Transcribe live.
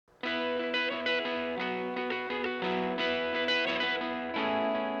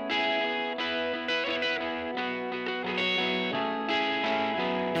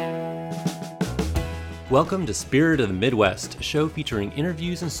Welcome to Spirit of the Midwest, a show featuring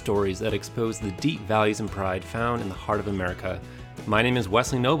interviews and stories that expose the deep values and pride found in the heart of America. My name is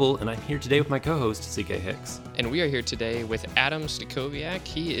Wesley Noble, and I'm here today with my co-host, CK Hicks. And we are here today with Adam Stacoviak.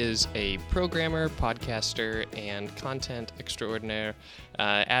 He is a programmer, podcaster, and content extraordinaire.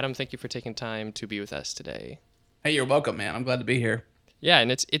 Adam, thank you for taking time to be with us today. Hey, you're welcome, man. I'm glad to be here. Yeah,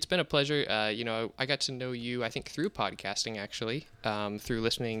 and it's been a pleasure. I got to know you, I think, through podcasting, actually, through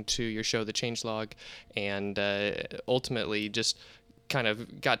listening to your show, The Changelog, and ultimately just kind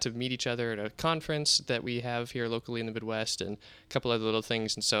of got to meet each other at a conference that we have here locally in the Midwest and a couple other little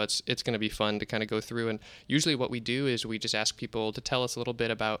things. And so it's going to be fun to kind of go through. And usually what we do is we just ask people to tell us a little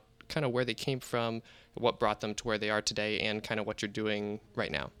bit about kind of where they came from, what brought them to where they are today, and kind of what you're doing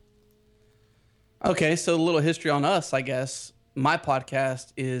right now. Okay, so a little history on us, I guess. My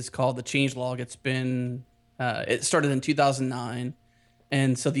podcast is called The Changelog. It started in 2009.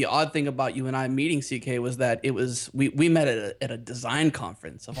 And so the odd thing about you and I meeting CK was that we met at a design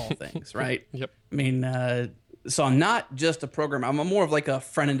conference of all things, right? Yep. I mean, so I'm not just a programmer. I'm more of like a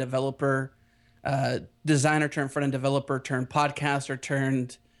front-end developer, designer turned front-end developer turned podcaster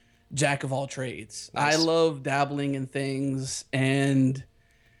turned jack of all trades. Nice. I love dabbling in things. And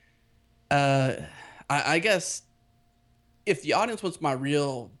I guess if the audience wants my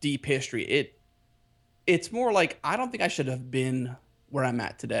real deep history, it's more like I don't think I should have been where I'm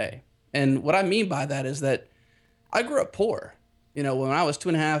at today. And what I mean by that is that I grew up poor. You know, when I was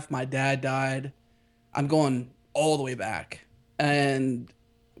 2.5, my dad died. I'm going all the way back. And,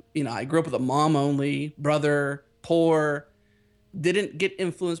 you know, I grew up with a mom only, brother, poor, didn't get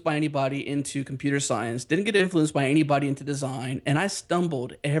influenced by anybody into computer science, didn't get influenced by anybody into design. And I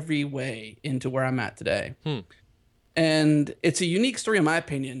stumbled every way into where I'm at today. And it's a unique story, in my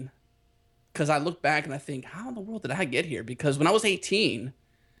opinion, because I look back and I think, how in the world did I get here? Because when I was 18,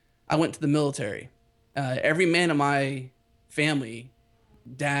 I went to the military. Every man in my family,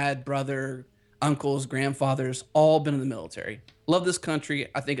 dad, brother, uncles, grandfathers, all been in the military. Love this country.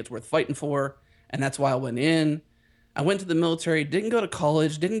 I think it's worth fighting for. And that's why I went in. I went to the military, didn't go to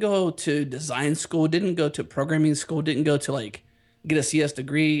college, didn't go to design school, didn't go to programming school, didn't go to get a CS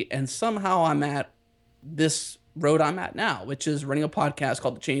degree. And somehow I'm at this road I'm at now, which is running a podcast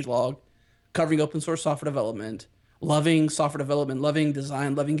called The Changelog, covering open source software development, loving software development, loving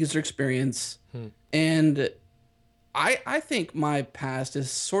design, loving user experience. And I think my past is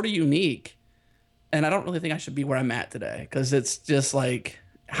sort of unique, and I don't really think I should be where I'm at today, because it's just like,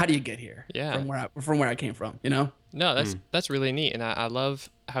 how do you get here? Yeah. From where I came from, you know? No, that's really neat, and I love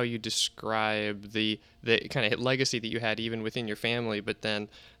how you describe the kind of legacy that you had even within your family, but then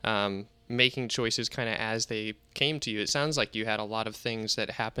making choices kind of as they came to you. It sounds like you had a lot of things that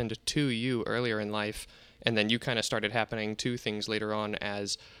happened to you earlier in life, and then you kind of started happening to things later on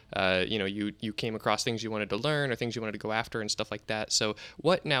as you came across things you wanted to learn or things you wanted to go after and stuff like that. So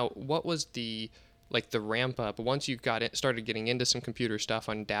what was the ramp up once you started getting into some computer stuff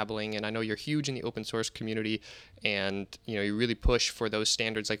and dabbling? And I know you're huge in the open source community, and you really push for those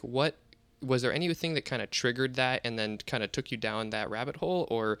standards. Like, what was there anything that kind of triggered that and then kind of took you down that rabbit hole,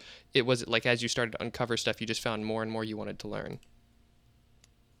 or was it like as you started to uncover stuff, you just found more and more you wanted to learn?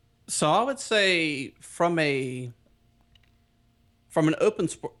 So I would say from an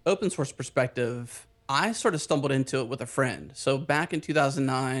open source perspective, I sort of stumbled into it with a friend. So back in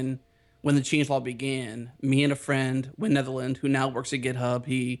 2009, when the Changelog began, me and a friend, Win Netherland, who now works at GitHub,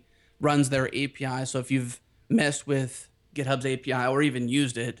 he runs their API. So if you've messed with GitHub's API or even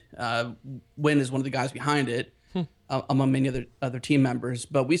used it, Win is one of the guys behind it, among many other team members.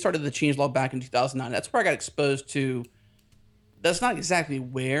 But we started the Changelog back in 2009. That's where I got exposed to. That's not exactly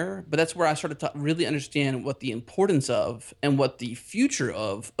where, but that's where I started to really understand what the importance of and what the future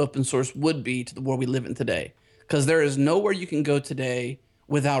of open source would be to the world we live in today. Because there is nowhere you can go today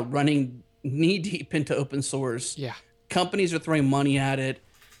without running knee deep into open source. Yeah. Companies are throwing money at it.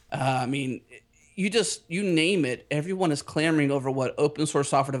 I mean, you name it, everyone is clamoring over what open source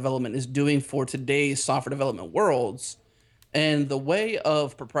software development is doing for today's software development worlds. And the way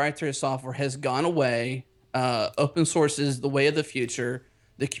of proprietary software has gone away. Open source is the way of the future.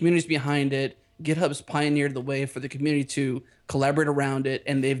 The community's behind it. GitHub's pioneered the way for the community to collaborate around it,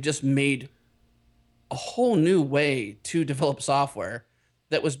 and they've just made a whole new way to develop software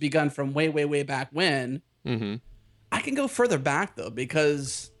that was begun from way, way, way back when. I can go further back, though,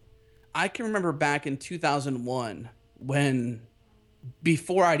 because I can remember back in 2001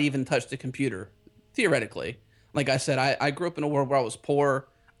 before I'd even touched a computer, theoretically. Like I said, I grew up in a world where I was poor.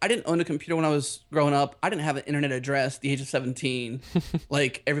 I didn't own a computer when I was growing up. I didn't have an internet address at the age of 17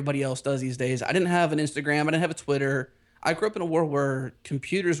 like everybody else does these days. I didn't have an Instagram. I didn't have a Twitter. I grew up in a world where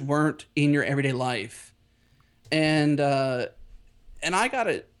computers weren't in your everyday life. And I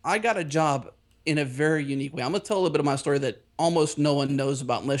got a job in a very unique way. I'm gonna tell a little bit of my story that almost no one knows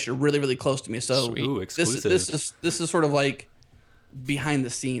about unless you're really, really close to me. So Sweet. Ooh, exclusive. this is sort of like behind the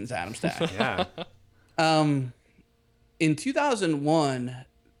scenes, Adam Stack. Yeah. In 2001,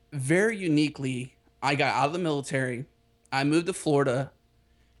 very uniquely, I got out of the military. I moved to Florida,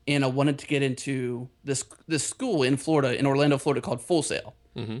 and I wanted to get into this school in Florida, in Orlando, Florida, called Full Sail.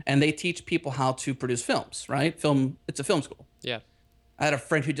 And they teach people how to produce films, right? It's a film school. Yeah. I had a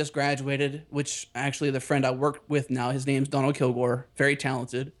friend who just graduated, which actually the friend I work with now, his name's Donald Kilgore, very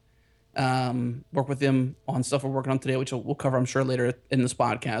talented. Work with him on stuff we're working on today, which we'll cover, I'm sure, later in this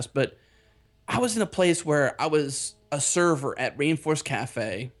podcast. But I was in a place where I was a server at Rainforest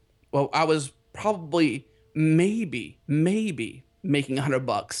Cafe. Well, I was probably maybe making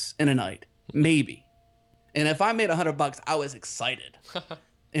 $100 in a night, maybe. And if I made $100, I was excited.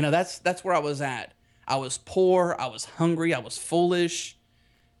 That's where I was at. I was poor, I was hungry, I was foolish.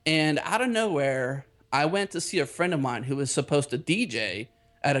 And out of nowhere, I went to see a friend of mine who was supposed to DJ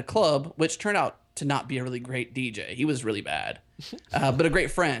at a club, which turned out to not be a really great DJ. He was really bad, but a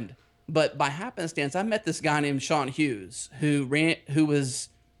great friend. But by happenstance, I met this guy named Sean Hughes, who was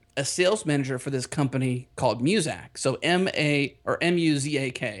a sales manager for this company called Muzak. So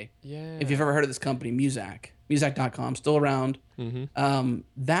Muzak. Yeah. If you've ever heard of this company, Muzak.com, still around.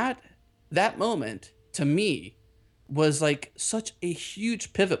 That moment to me was like such a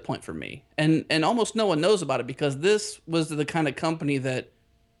huge pivot point for me. And almost no one knows about it because this was the kind of company that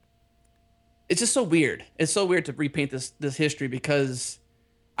it's just so weird. It's so weird to repaint this history because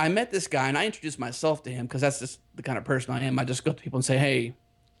I met this guy and I introduced myself to him because that's just the kind of person I am. I just go to people and say, hey,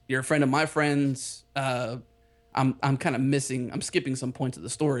 you're a friend of my friends. I'm kind of I'm skipping some points of the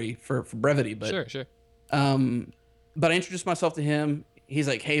story for brevity, but Sure. but I introduced myself to him. He's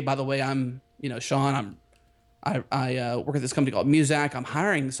like, hey, by the way, I'm Sean. I work at this company called Muzak. I'm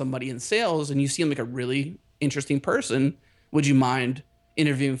hiring somebody in sales, and you seem like a really interesting person. Would you mind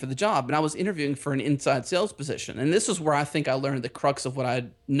interviewing for the job? And I was interviewing for an inside sales position. And this is where I think I learned the crux of what I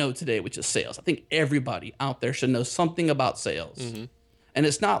know today, which is sales. I think everybody out there should know something about sales. And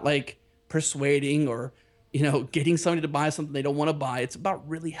it's not like persuading or, getting somebody to buy something they don't want to buy. It's about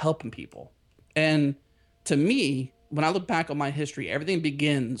really helping people. And to me, when I look back on my history, everything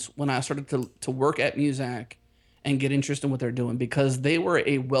begins when I started to work at Muzak and get interested in what they're doing because they were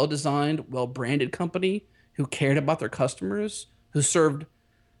a well-designed, well-branded company who cared about their customers, who served,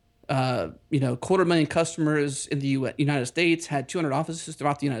 250,000 customers in the United States, had 200 offices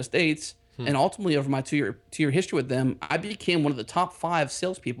throughout the United States. And ultimately, over my two-year history with them, I became one of the top 5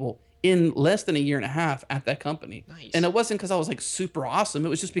 salespeople in less than a year and a half at that company. Nice. And it wasn't because I was like super awesome. It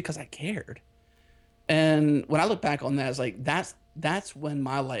was just because I cared. And when I look back on that, it's like that's when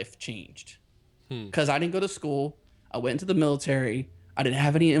my life changed. Because I didn't go to school. I went into the military. I didn't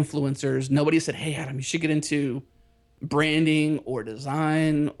have any influencers. Nobody said, hey, Adam, you should get into branding or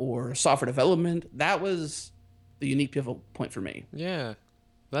design or software development. That was the unique pivot point for me. Yeah.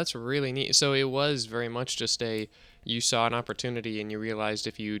 That's really neat. So it was very much just you saw an opportunity and you realized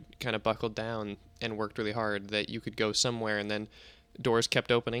if you kind of buckled down and worked really hard that you could go somewhere, and then doors kept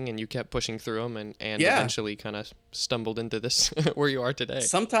opening and you kept pushing through them and eventually kind of stumbled into this where you are today.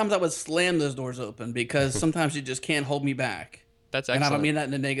 Sometimes I would slam those doors open because sometimes you just can't hold me back. That's excellent. And I don't mean that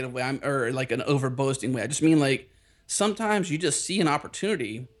in a negative way or like an over boasting way. I just mean like sometimes you just see an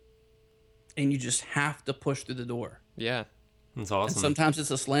opportunity and you just have to push through the door. Yeah. That's awesome. And sometimes it's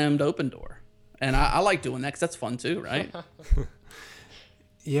a slammed open door. And I like doing that because that's fun too, right?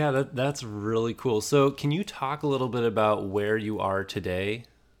 Yeah, that's really cool. So can you talk a little bit about where you are today?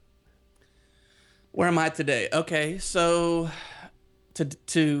 Where am I today? Okay, so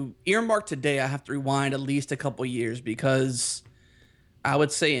to earmark today, I have to rewind at least a couple years because I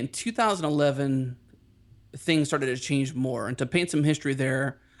would say in 2011, things started to change more. And to paint some history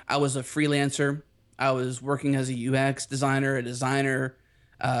there, I was a freelancer. I was working as a UX designer,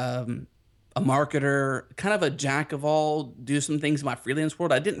 a marketer, kind of a jack of all, do some things in my freelance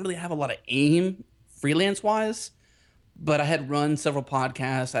world. I didn't really have a lot of aim freelance wise, but I had run several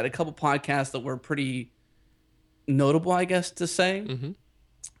podcasts. I had a couple podcasts that were pretty notable, I guess, to say.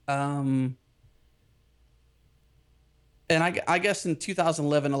 And I guess in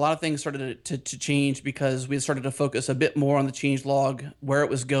 2011, a lot of things started to change because we started to focus a bit more on the change log, where it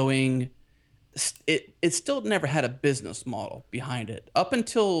was going. It still never had a business model behind it. Up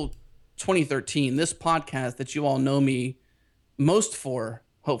until 2013, this podcast that you all know me most for,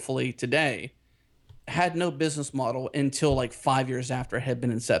 hopefully today, had no business model until like 5 years after it had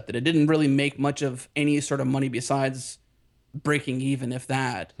been incepted. It didn't really make much of any sort of money besides breaking even, if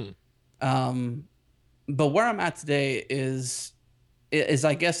that. but where I'm at today is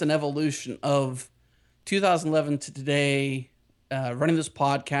I guess an evolution of 2011 to today, running this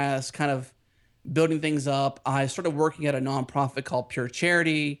podcast, kind of building things up. I started working at a nonprofit called Pure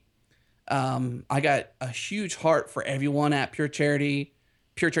Charity. I got a huge heart for everyone at Pure Charity.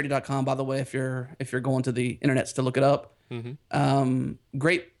 PureCharity.com, by the way, if you're going to the internet to look it up.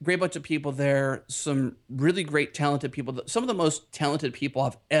 Great bunch of people there. Some really great, talented people. Some of the most talented people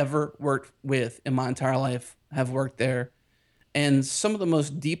I've ever worked with in my entire life have worked there. And some of the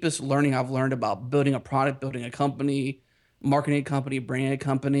most deepest learning I've learned about building a product, building a company, marketing a company, branding a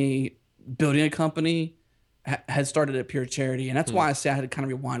company, building a company had started at Pure Charity. And that's why I say I had to kind of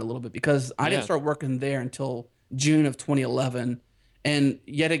rewind a little bit, because I didn't start working there until June of 2011. And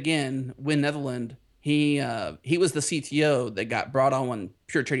yet again, Win Netherland, he was the CTO that got brought on when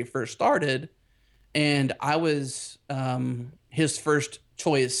Pure Charity first started. And I was his first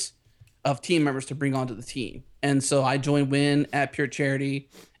choice of team members to bring onto the team. And so I joined Win at Pure Charity,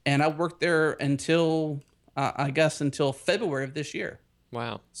 and I worked there until until February of this year.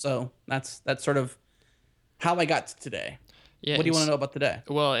 Wow. So that's sort of how I got to today. Yeah. What do you want to know about today?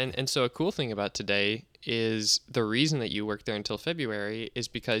 Well, and so a cool thing about today is the reason that you worked there until February is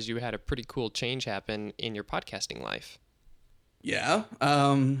because you had a pretty cool change happen in your podcasting life. Yeah.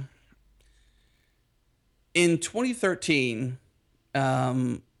 In 2013,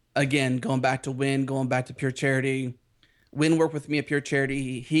 again, going back to Win, going back to Pure Charity, Win worked with me at Pure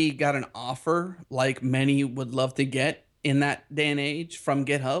Charity. He got an offer, like many would love to get in that day and age, from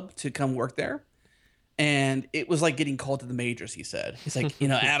GitHub to come work there. And it was like getting called to the majors, he said. He's like,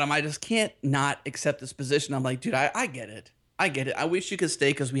 Adam, I just can't not accept this position. I'm like, dude, I get it. I get it. I wish you could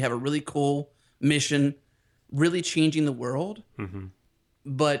stay because we have a really cool mission, really changing the world.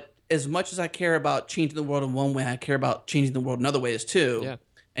 But as much as I care about changing the world in one way, I care about changing the world in other ways too. Yeah.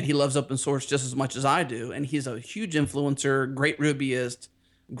 And he loves open source just as much as I do. And he's a huge influencer, great Rubyist,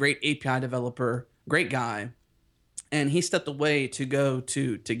 great API developer, great guy. And he stepped away to go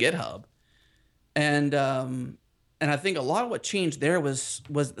to GitHub. And I think a lot of what changed there was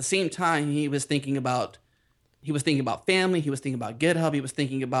at the same time he was thinking about family, he was thinking about GitHub, he was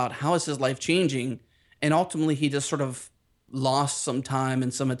thinking about how is his life changing, and ultimately he just sort of lost some time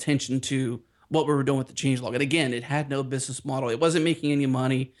and some attention to what we were doing with the changelog. And again, it had no business model, it wasn't making any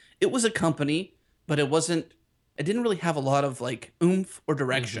money. It was a company, but it didn't really have a lot of like oomph or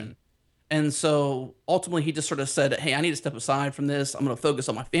direction. And so ultimately he just sort of said, hey, I need to step aside from this. I'm going to focus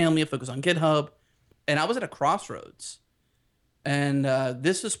on my family, focus on GitHub. And I was at a crossroads. And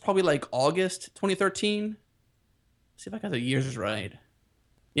this is probably like August 2013. See if I got the years right.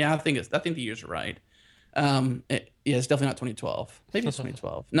 Yeah, I think the years are right. It's definitely not 2012. Maybe it's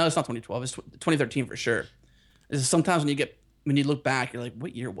 2012. No, it's not 2012. It's 2013 for sure. Sometimes when you look back, you're like,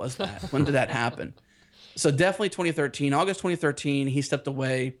 what year was that? When did that happen? So definitely 2013, August 2013, he stepped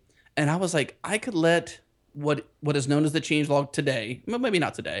away. And I was like, I could let what is known as the changelog today, maybe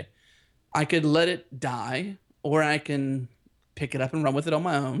not today, I could let it die, or I can pick it up and run with it on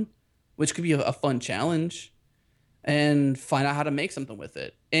my own, which could be a fun challenge, and find out how to make something with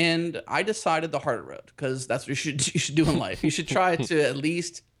it. And I decided the hard road, because that's what you should do in life. You should try to at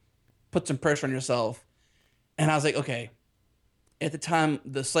least put some pressure on yourself. And I was like, okay. At the time,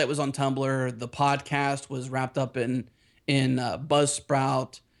 the site was on Tumblr. The podcast was wrapped up in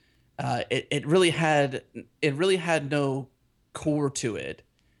Buzzsprout. It really had no core to it.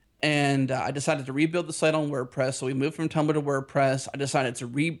 And I decided to rebuild the site on WordPress. So we moved from Tumblr to WordPress. I decided to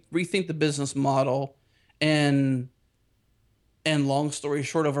rethink the business model. And long story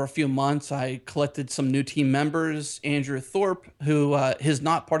short, over a few months, I collected some new team members. Andrew Thorpe, who is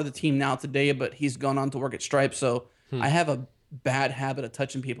not part of the team now today, but he's gone on to work at Stripe. So I have a bad habit of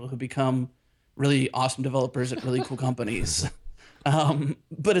touching people who become really awesome developers at really cool companies.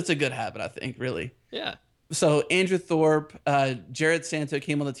 But it's a good habit, I think, really. Yeah. So Andrew Thorpe, Jared Santo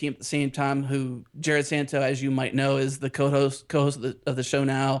came on the team at the same time, who Jared Santo, as you might know, is the co-host of the show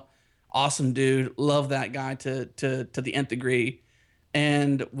now. Awesome dude. Love that guy to the nth degree.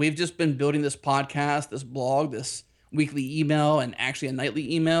 And we've just been building this podcast, this blog, this weekly email, and actually a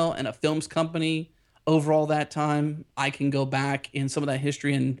nightly email, and a films company over all that time. I can go back in some of that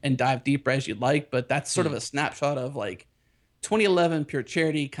history and dive deeper as you'd like, but that's sort of a snapshot of like 2011 Pure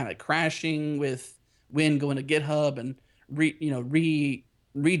Charity kind of crashing with Win going to GitHub and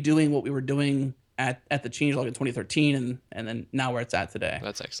redoing what we were doing at the changelog in 2013, and then now where it's at today.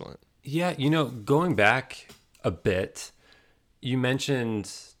 That's excellent. Yeah, going back a bit, you mentioned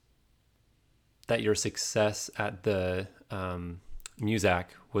that your success at the Muzak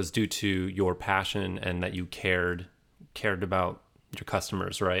was due to your passion and that you cared about your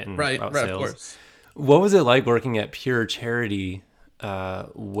customers, right? And right, about right, sales. of course. What was it like working at Pure Charity,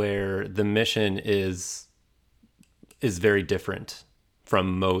 where the mission is very different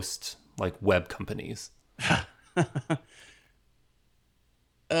from most like web companies?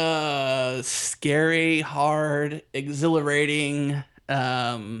 Scary, hard, exhilarating,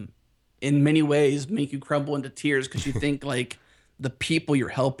 in many ways make you crumble into tears because you think like the people you're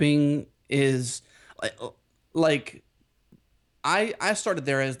helping is like like I started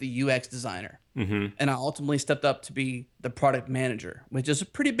there as the UX designer, and I ultimately stepped up to be the product manager, which is a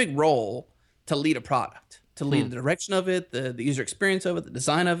pretty big role to lead a product, to lead the direction of it, the user experience of it, the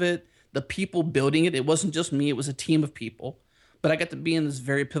design of it, the people building it. It wasn't just me; it was a team of people. But I got to be in this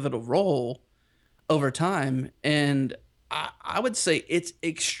very pivotal role over time, and I would say it's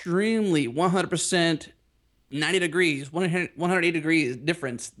extremely 100%, 90 degrees, 180 degrees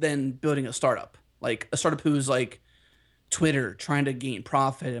difference than building a startup, like a startup who's like Twitter trying to gain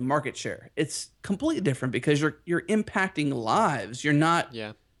profit and market share. It's completely different because you're impacting lives.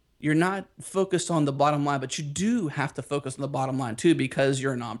 Yeah. You're not focused on the bottom line, but you do have to focus on the bottom line too because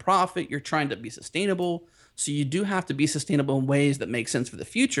you're a nonprofit. You're trying to be sustainable, so you do have to be sustainable in ways that make sense for the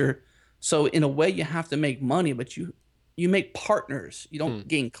future. So in a way, you have to make money, but you make partners. You don't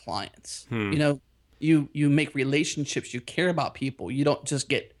gain clients. You make relationships. You care about people. You don't just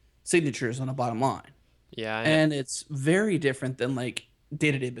get signatures on the bottom line. Yeah. And it's very different than like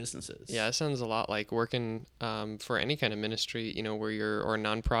day-to-day businesses. Yeah, it sounds a lot like working for any kind of ministry, where you're, or a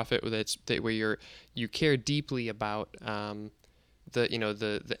nonprofit where you care deeply about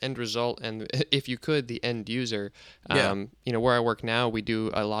the end result, and if you could, the end user. Where I work now, we do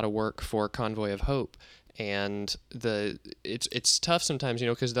a lot of work for Convoy of Hope. And it's tough sometimes,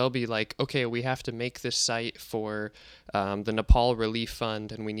 because they'll be like, okay, we have to make this site for the Nepal Relief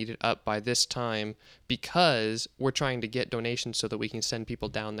Fund, and we need it up by this time because we're trying to get donations so that we can send people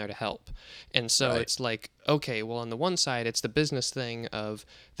down there to help. And so It's like, okay, well, on the one side, it's the business thing of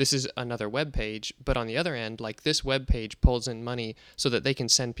this is another web page, but on the other end, like this web page pulls in money so that they can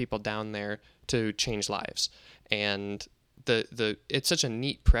send people down there to change lives. And the it's such a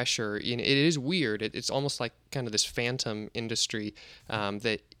neat pressure. It is weird. It's almost like kind of this phantom industry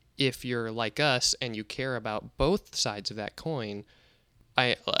that if you're like us and you care about both sides of that coin,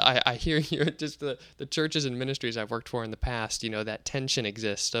 I hear you. Just the churches and ministries I've worked for in the past, that tension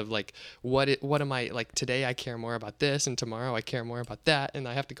exists of like, what am I like today? I care more about this, and tomorrow I care more about that, and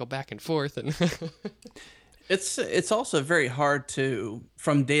I have to go back and forth. And it's also very hard to,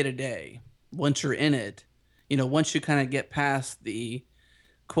 from day to day, once you're in it, once you kind of get past the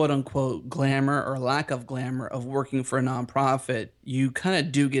quote unquote glamour or lack of glamour of working for a nonprofit, you kind of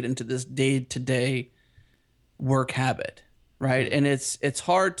do get into this day to day work habit, right? And it's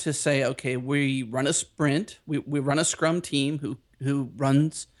hard to say, okay, we run a sprint, we run a scrum team who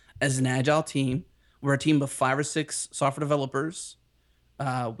runs as an agile team. We're a team of 5 or 6 software developers.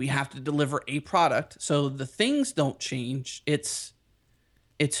 We have to deliver a product. So the things don't change. It's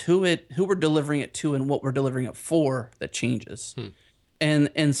who we're delivering it to and what we're delivering it for that changes. And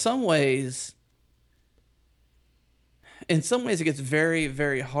in some ways it gets very,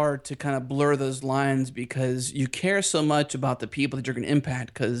 very hard to kind of blur those lines because you care so much about the people that you're going to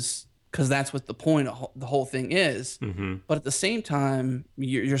impact because that's what the point of the whole thing is. But at the same time,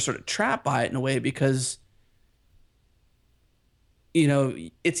 you're sort of trapped by it in a way because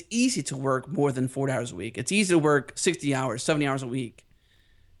it's easy to work more than 40 hours a week. It's easy to work 60 hours, 70 hours a week.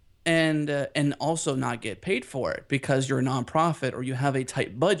 And also not get paid for it because you're a nonprofit or you have a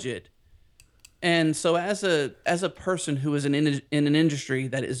tight budget. And so as a person who is in an industry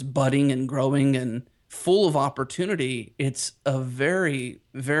that is budding and growing and full of opportunity, it's a very,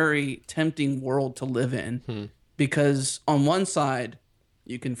 very tempting world to live in because on one side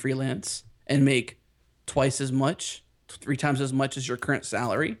you can freelance and make twice as much, 3 times as much as your current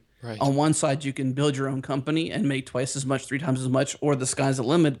salary. Right. On one side, you can build your own company and make twice as much, 3 times as much, or the sky's the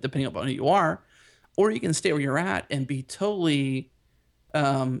limit, depending upon who you are. Or you can stay where you're at and be totally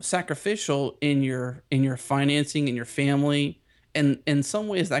sacrificial in your financing and your family. And in some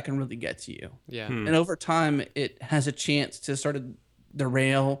ways, that can really get to you. Yeah. And over time, it has a chance to sort of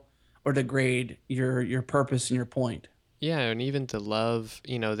derail or degrade your purpose and your point. Yeah, and even the love,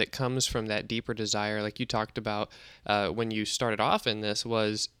 that comes from that deeper desire, like you talked about when you started off in this,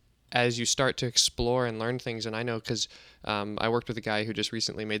 was as you start to explore and learn things. And I know because I worked with a guy who just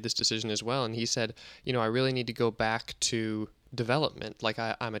recently made this decision as well, and he said, I really need to go back to development. Like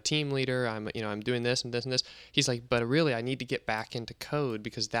I'm a team leader, I'm doing this and this and this. He's like, but really I need to get back into code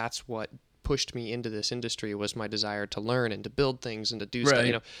because that's what pushed me into this industry, was my desire to learn and to build things and to do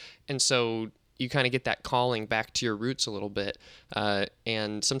stuff, And so you kind of get that calling back to your roots a little bit.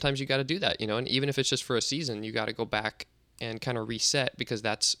 And sometimes you got to do that, and even if it's just for a season, you got to go back and kind of reset, because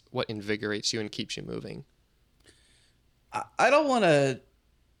that's what invigorates you and keeps you moving. I don't want to.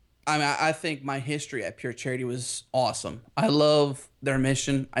 I mean, I think my history at Pure Charity was awesome. I love their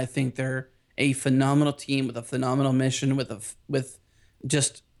mission. I think they're a phenomenal team with a phenomenal mission, with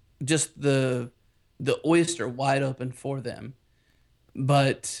just the oyster wide open for them.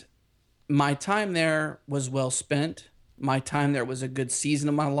 But my time there was well spent. My time there was a good season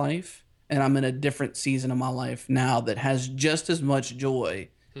of my life, and I'm in a different season of my life now that has just as much joy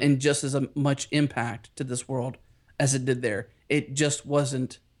and just as much impact to this world as it did there. It just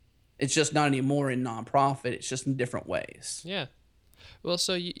wasn't. It's just not anymore in nonprofit. It's just in different ways. Yeah. Well,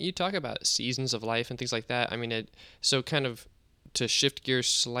 so you talk about seasons of life and things like that. I mean, so kind of to shift gears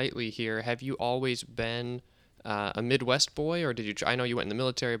slightly here, have you always been a Midwest boy, or did you? I know you went in the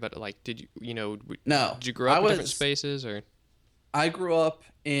military, but like, did you? No. Did you grow up in different spaces, or? I grew up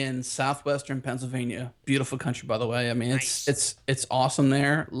in southwestern Pennsylvania. Beautiful country, by the way. I mean, Nice. it's awesome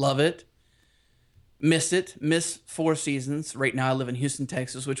there. Love it. Miss it. Miss 4 seasons. Right now, I live in Houston,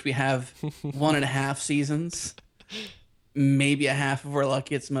 Texas, which we have 1.5 seasons. Maybe a half if we're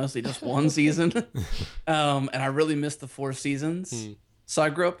lucky. It's mostly just 1 season. And I really miss the 4 seasons. So I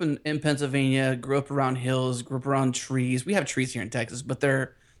grew up in Pennsylvania, grew up around hills, grew up around trees. We have trees here in Texas, but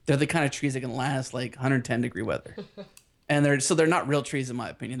they're the kind of trees that can last like 110-degree weather. And they're not real trees in my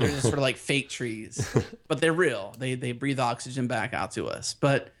opinion. They're just sort of like fake trees, but they're real. They breathe oxygen back out to us,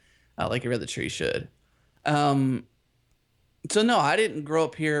 but like every other tree should. So no, I didn't grow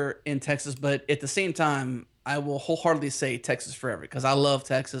up here in Texas, but at the same time, I will wholeheartedly say Texas forever, because I love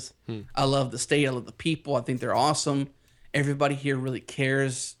Texas. I love the state. I love the people. I think they're awesome. Everybody here really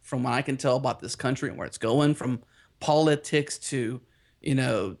cares, from what I can tell, about this country and where it's going, from politics to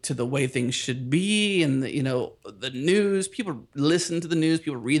the way things should be, and the news. People listen to the news.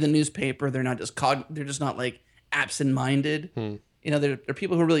 People read the newspaper. They're not just they're just not like absent-minded. There are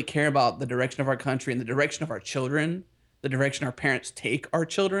people who really care about the direction of our country and the direction of our children, the direction our parents take our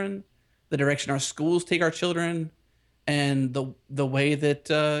children, the direction our schools take our children, and the way that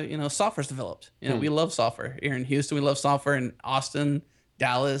software's developed. We love software here in Houston. We love software in Austin,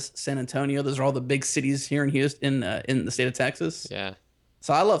 Dallas, San Antonio. Those are all the big cities here in Houston, in the state of Texas. Yeah.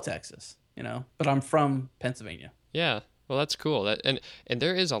 So I love Texas, but I'm from Pennsylvania. Yeah. Well, that's cool. And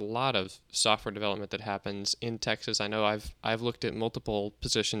there is a lot of software development that happens in Texas. I know I've looked at multiple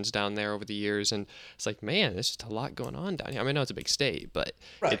positions down there over the years, and it's like, man, there's just a lot going on down here. I mean, I know it's a big state, but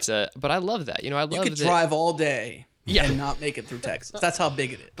Right. but I love that. I love You could that. drive all day Yeah. and not make it through Texas. That's how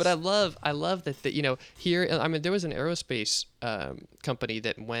big it is. But I love that here. I mean, there was an aerospace company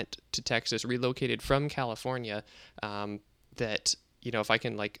that went to Texas, relocated from California. That if I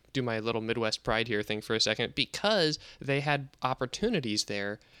can like do my little Midwest pride here thing for a second, because they had opportunities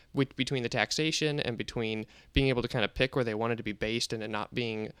there between the taxation and between being able to kind of pick where they wanted to be based and it not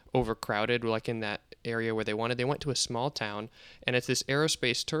being overcrowded, like in that area where they wanted. They went to a small town, and it's this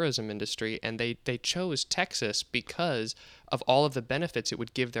aerospace tourism industry, and they chose Texas because of all of the benefits it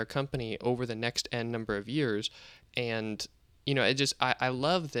would give their company over the next N number of years. And I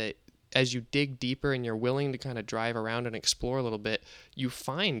love that as you dig deeper and you're willing to kind of drive around and explore a little bit, you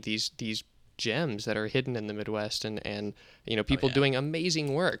find these gems that are hidden in the Midwest, and people doing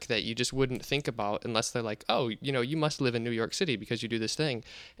amazing work that you just wouldn't think about unless they're like, oh, you must live in New York City because you do this thing.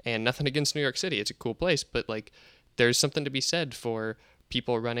 And nothing against New York City, it's a cool place, but like there's something to be said for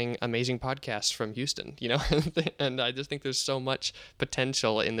people running amazing podcasts from Houston, and I just think there's so much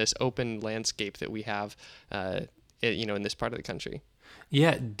potential in this open landscape that we have in this part of the country.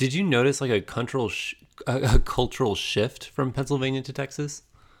 Yeah. Did you notice like a cultural shift from Pennsylvania to Texas?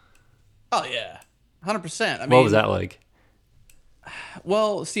 Oh yeah, 100%. I mean, What was that like?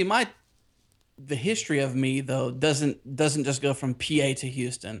 Well, see, the history of me though doesn't just go from PA to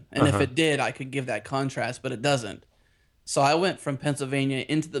Houston, and if it did, I could give that contrast, but it doesn't. So I went from Pennsylvania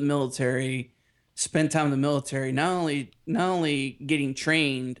into the military, spent time in the military, not only getting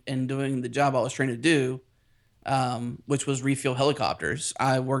trained and doing the job I was trained to do, which was refuel helicopters.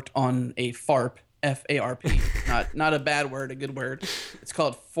 I worked on a FARP, F-A-R-P, not a bad word, a good word. It's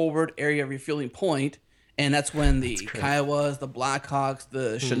called Forward Area Refueling Point, and that's when the Kiowas, the Blackhawks,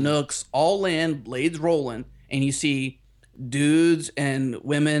 the Chinooks all land, blades rolling, and you see dudes and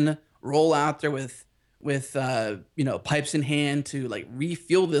women roll out there with pipes in hand to like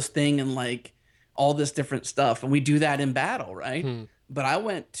refuel this thing and like all this different stuff, and we do that in battle, right? But I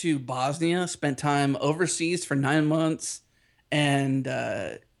went to Bosnia, spent time overseas for 9 months, and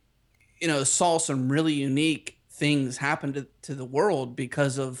saw some really unique things happen to the world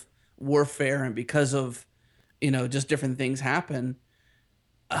because of warfare and because of, just different things happen,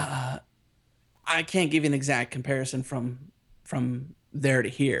 I can't give you an exact comparison from there to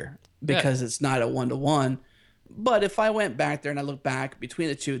here Yeah. because it's not a one-to-one. But if I went back there and I look back between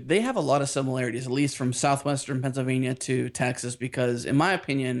the two, they have a lot of similarities, at least from southwestern Pennsylvania to Texas, because in my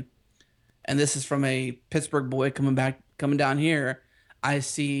opinion, and this is from a Pittsburgh boy coming down here, I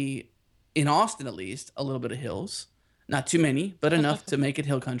see in Austin at least a little bit of hills. Not too many, but enough to make it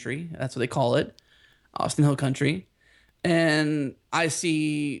hill country. That's what they call it. Austin Hill Country. And I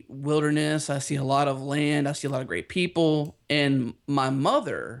see wilderness, I see a lot of land, I see a lot of great people. And my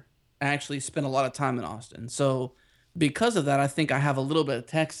mother actually spent a lot of time in Austin. So because of that, I think I have a little bit of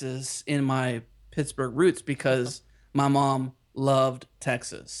Texas in my Pittsburgh roots because my mom loved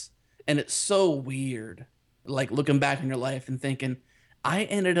Texas. And it's so weird, like looking back in your life and thinking, I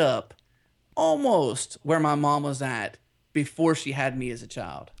ended up almost where my mom was at before she had me as a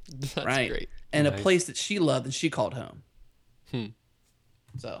child. That's right? great. And Nice. a place that she loved and she called home.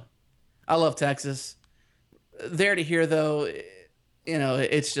 So I love Texas. There to here though,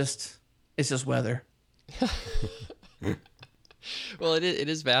 it's just weather. Well, it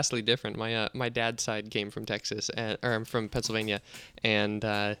is vastly different. My dad's side came from Texas, or I'm from Pennsylvania, and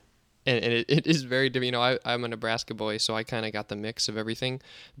it is very different. I'm a Nebraska boy, so I kind of got the mix of everything,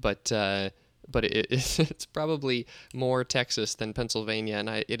 but it's probably more Texas than Pennsylvania, and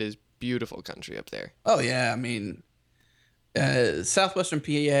it is beautiful country up there. Oh yeah, I mean, southwestern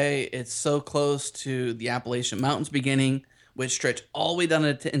PA, it's so close to the Appalachian Mountains beginning, which stretch all the way down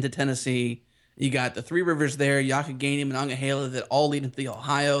into Tennessee. You got the three rivers there, Youghiogheny, Monongahela, that all lead into the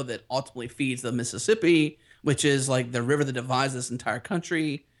Ohio, that ultimately feeds the Mississippi, which is like the river that divides this entire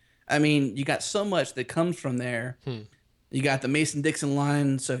country. I mean, you got so much that comes from there. You got the Mason-Dixon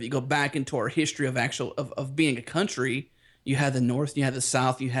line. So if you go back into our history of being a country, you had the North, you had the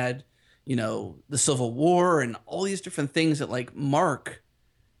South, you had, the Civil War and all these different things that like mark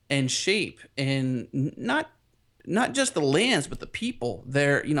and shape and not just the lands, but the people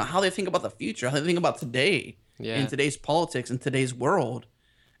there, how they think about the future, how they think about today in today's politics and today's world.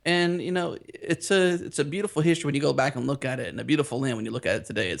 And, it's a beautiful history when you go back and look at it, and a beautiful land when you look at it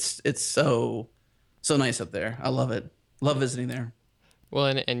today. It's so nice up there. I love it. Love visiting there. Well,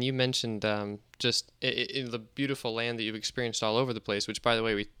 and you mentioned just in the beautiful land that you've experienced all over the place, which, by the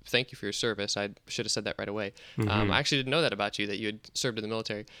way, we thank you for your service. I should have said that right away. I actually didn't know that about you, that you had served in the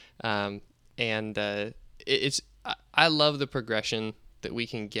military. I love the progression that we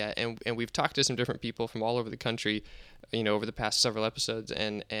can get, and we've talked to some different people from all over the country, over the past several episodes,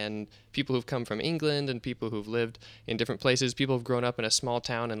 and people who've come from England and people who've lived in different places, people who've grown up in a small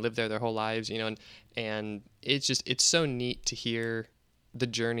town and lived there their whole lives, and it's so neat to hear the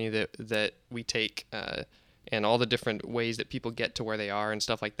journey that we take, and all the different ways that people get to where they are and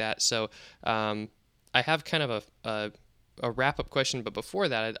stuff like that. So I have kind of a wrap-up question, but before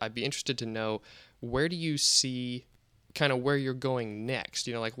that, I'd be interested to know, where do you see kind of where you're going next?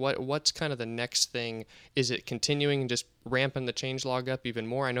 Like what's kind of the next thing? Is it continuing and just ramping the changelog up even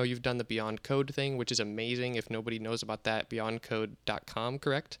more? I know you've done the Beyond Code thing, which is amazing. If nobody knows about that, beyondcode.com,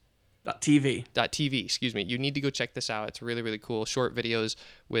 correct? .tv. .tv, excuse me. You need to go check this out. It's really, really cool. Short videos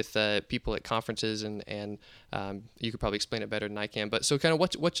with people at conferences, and you could probably explain it better than I can. But so kind of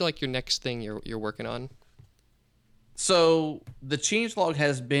what's like your next thing you're working on? So the changelog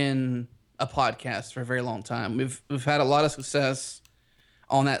has been a podcast for a very long time. We've had a lot of success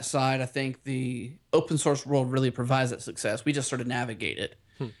on that side. I think the open source world really provides that success. We just sort of navigate it.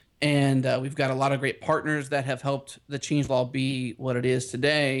 And we've got a lot of great partners that have helped the changelog be what it is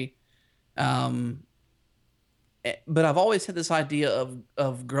today. But I've always had this idea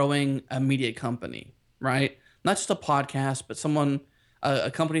of growing a media company, right? Not just a podcast, but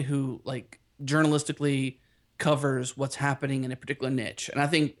a company who like journalistically covers what's happening in a particular niche. And I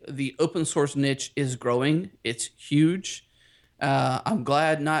think the open source niche is growing. It's huge. I'm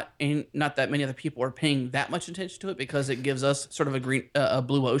glad not that many other people are paying that much attention to it, because it gives us sort of a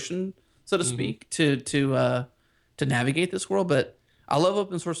blue ocean, so to speak, to navigate this world. But I love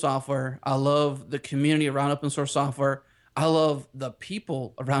open source software. I love the community around open source software. I love the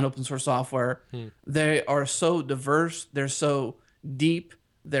people around open source software. They are so diverse. They're so deep.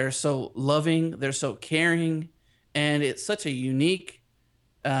 They're so loving. They're so caring. And it's such a unique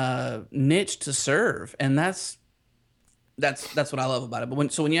niche to serve. And that's what I love about it. But when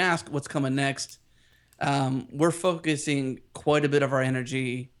you ask what's coming next, we're focusing quite a bit of our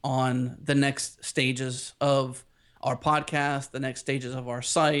energy on the next stages of our podcast, the next stages of our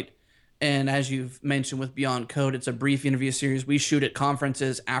site. And as you've mentioned with Beyond Code, it's a brief interview series. We shoot at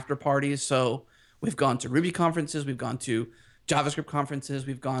conferences, after parties. So we've gone to Ruby conferences. We've gone to JavaScript conferences.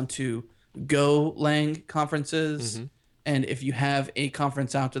 We've gone to Golang conferences. And if you have a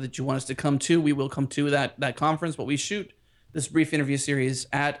conference out there that you want us to come to, we will come to that conference. But we shoot this brief interview series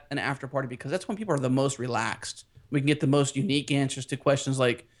at an after party because that's when people are the most relaxed. We can get the most unique answers to questions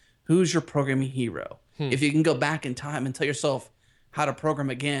like, who's your programming hero? If you can go back in time and tell yourself how to program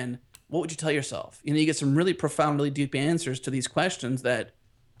again, what would you tell yourself? You know, you get some really profound, really deep answers to these questions that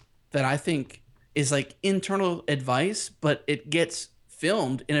I think is like internal advice, but it gets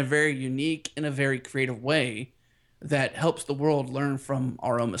filmed in a very unique, in a very creative way that helps the world learn from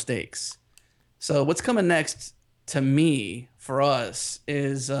our own mistakes. So what's coming next to me for us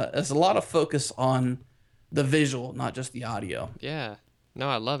is a lot of focus on the visual, not just the audio. Yeah. No,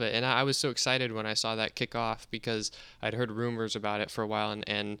 I love it. And I was so excited when I saw that kick off because I'd heard rumors about it for a while.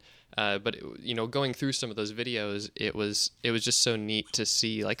 But you know, going through some of those videos, it was just so neat to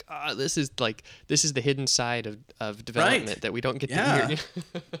see like, this is the hidden side of development that we don't get to hear.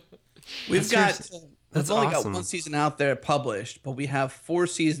 We've only got one season out there published, but we have 4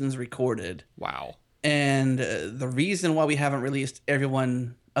 seasons recorded. Wow. And the reason why we haven't released every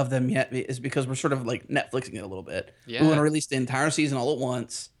one of them yet is because we're sort of like Netflixing it a little bit. Yeah. We want to release the entire season all at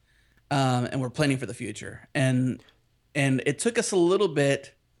once, and we're planning for the future. And it took us a little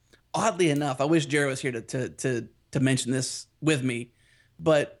bit, oddly enough. I wish Jared was here to mention this with me,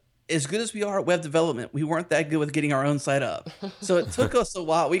 but as good as we are at web development, we weren't that good with getting our own site up. So it took us a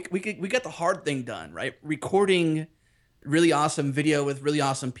while. We got the hard thing done, right? Recording really awesome video with really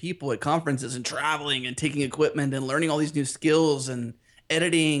awesome people at conferences and traveling and taking equipment and learning all these new skills and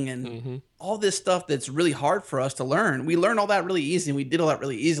editing and all this stuff that's really hard for us to learn. We learned all that really easy and we did all that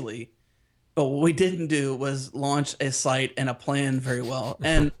really easily. But what we didn't do was launch a site and a plan very well.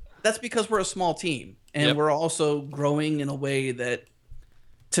 And that's because we're a small team and we're also growing in a way that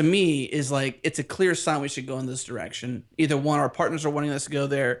to me is like, it's a clear sign we should go in this direction. Either one, our partners are wanting us to go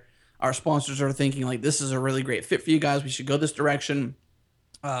there. Our sponsors are thinking like, this is a really great fit for you guys. We should go this direction.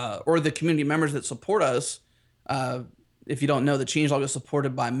 Or the community members that support us. If you don't know, the changelog is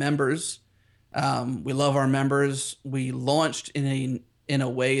supported by members. We love our members. We launched in a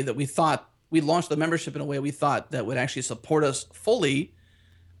way that we launched the membership in a way we thought that would actually support us fully.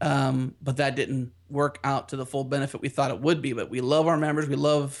 But that didn't work out to the full benefit we thought it would be. But we love our members. We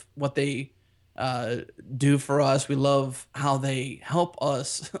love what they do for us. We love how they help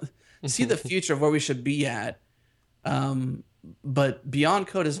us see the future of where we should be at. But Beyond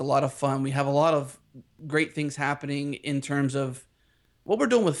Code is a lot of fun. We have a lot of great things happening in terms of what we're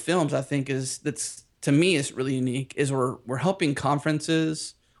doing with films. I think that's to me is really unique. Is we're helping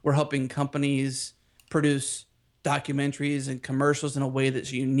conferences, we're helping companies produce documentaries and commercials in a way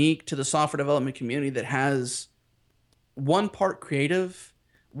that's unique to the software development community that has one part creative,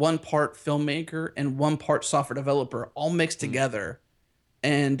 one part filmmaker, and one part software developer all mixed together.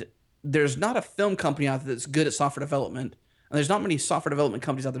 And there's not a film company out there that's good at software development. And there's not many software development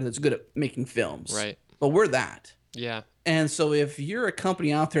companies out there that's good at making films. Right. But we're that. Yeah. And so if you're a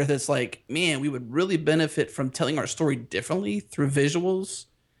company out there that's like, man, we would really benefit from telling our story differently through visuals,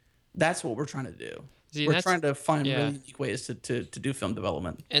 that's what we're trying to do. See, we're trying to find really unique ways to do film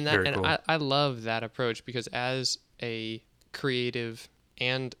development. And cool. I love that approach because as a creative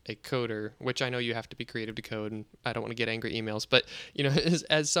and a coder, which I know you have to be creative to code, and I don't want to get angry emails, but you know,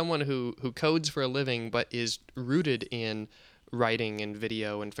 as someone who codes for a living but is rooted in writing and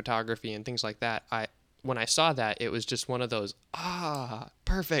video and photography and things like that, when I saw that, it was just one of those,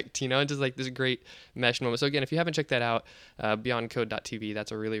 perfect, you know, just like this great mesh moment. So again, if you haven't checked that out, beyondcode.tv,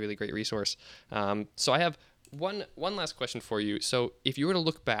 that's a really, really great resource. So I have one last question for you. So if you were to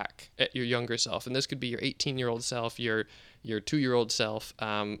look back at your younger self, and this could be your 18-year-old self, your 2-year-old self,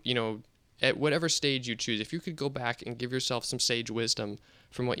 you know, at whatever stage you choose, if you could go back and give yourself some sage wisdom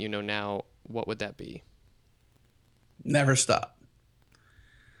from what you know now, what would that be? Never stop.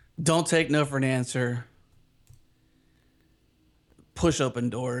 Don't take no for an answer. Push open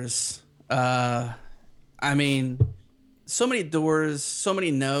doors. I mean, so many doors, so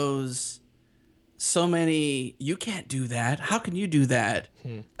many no's, so many, you can't do that. How can you do that?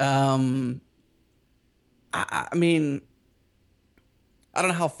 I mean, I don't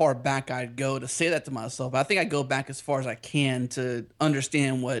know how far back I'd go to say that to myself. But I think I go back as far as I can to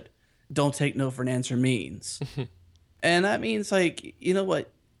understand what don't take no for an answer means. And that means, like, you know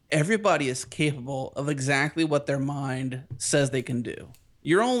what? Everybody is capable of exactly what their mind says they can do.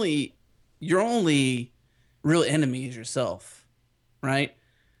 Your only real enemy is yourself, right?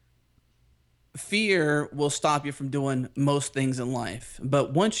 Fear will stop you from doing most things in life.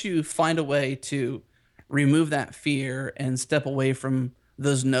 But once you find a way to remove that fear and step away from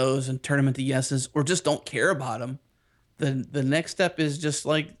those no's and turn them into yeses, or just don't care about them, the next step is just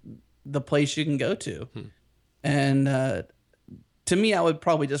like the place you can go to. And to me, I would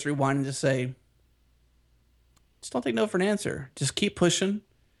probably just rewind and just say, just don't take no for an answer. Just keep pushing,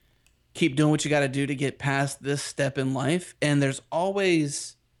 keep doing what you got to do to get past this step in life. And there's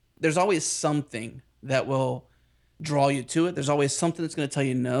always something that will draw you to it. There's always something that's going to tell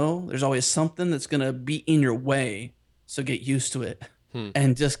you no. There's always something that's going to be in your way. So get used to it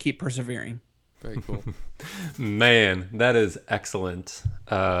and just keep persevering. Very cool. Man, that is excellent.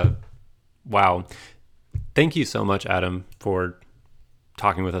 Wow. Thank you so much, Adam, for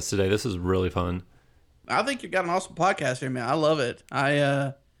talking with us today. This is really fun. I think you've got an awesome podcast here, man. I love it.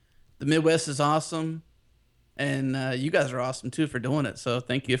 The Midwest is awesome, and you guys are awesome too for doing it. So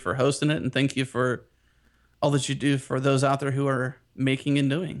thank you for hosting it, and thank you for all that you do for those out there who are making and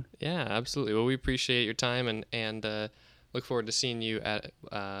doing. Yeah, absolutely. Well, we appreciate your time and look forward to seeing you at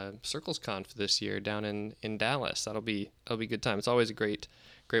CirclesConf this year down in Dallas. That'll be a good time. It's always a great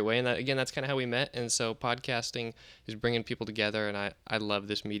way, and that's kind of how we met. And so podcasting is bringing people together, and I love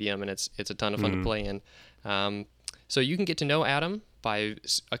this medium, and it's a ton of fun to play in. So you can get to know Adam by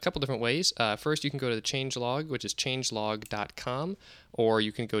a couple different ways. First, you can go to the Changelog, which is changelog.com, or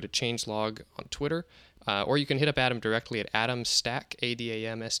you can go to Changelog on Twitter, or you can hit up Adam directly at AdamStack,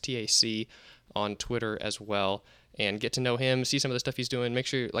 ADAMSTAC, on Twitter as well, and get to know him, see some of the stuff he's doing. Make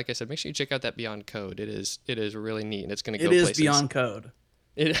sure, like I said, you check out that Beyond Code. It is really neat, and it's going to go places. It is Beyond Code.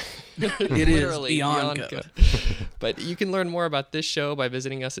 It is beyond code. But you can learn more about this show by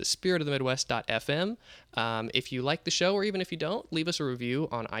visiting us at spiritofthemidwest.fm. If you like the show, or even if you don't, leave us a review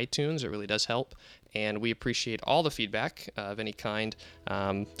on iTunes. It really does help, and we appreciate all the feedback of any kind.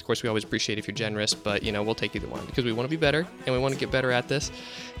 Of course, we always appreciate if you're generous, but we'll take either one because we want to be better and we want to get better at this.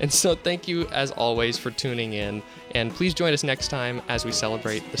 And so thank you, as always, for tuning in, and please join us next time as we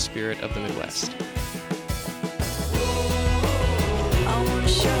celebrate the spirit of the Midwest.